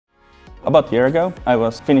About a year ago, I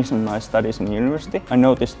was finishing my studies in university. I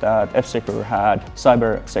noticed that F-Secure had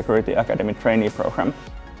Cybersecurity Academy trainee program.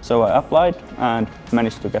 So I applied and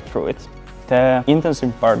managed to get through it. The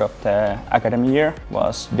intensive part of the academy year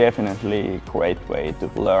was definitely a great way to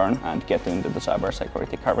learn and get into the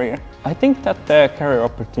cybersecurity career. I think that the career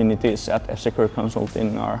opportunities at F-Secure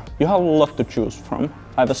Consulting you have a lot to choose from.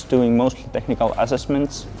 I was doing mostly technical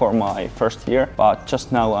assessments for my first year, but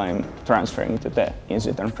just now I'm transferring to the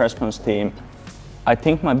incident response team. I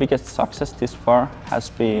think my biggest success this far has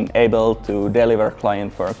been able to deliver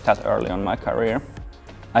client work that early on in my career.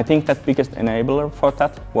 I think that biggest enabler for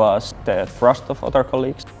that was the trust of other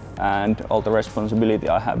colleagues and all the responsibility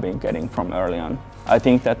I have been getting from early on. I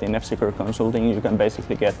think that in F-Secure Consulting you can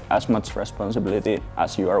basically get as much responsibility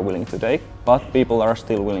as you are willing to take, but people are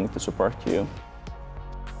still willing to support you.